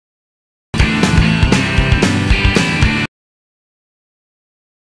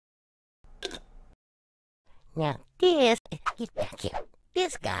Now this, get back here.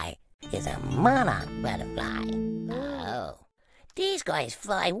 This guy is a monarch butterfly. Oh, these guys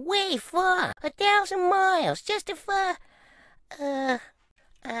fly way far, 1,000 miles, just to fly,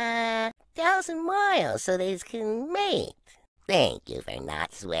 1,000 miles so they can mate. Thank you for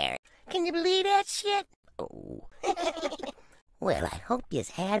not swearing. Can you believe that shit? Oh. Well, I hope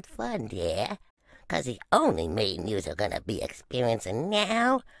yous had fun, dear. 'Cause the only mating yous are gonna be experiencing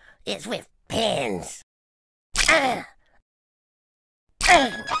now is with pins.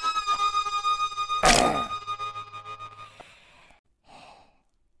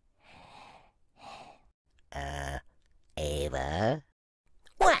 Eva?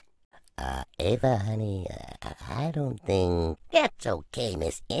 What? Eva, honey, I don't think... That's okay,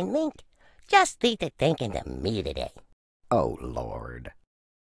 Miss Inlink. Just leave the thinking to me today. Oh, Lord.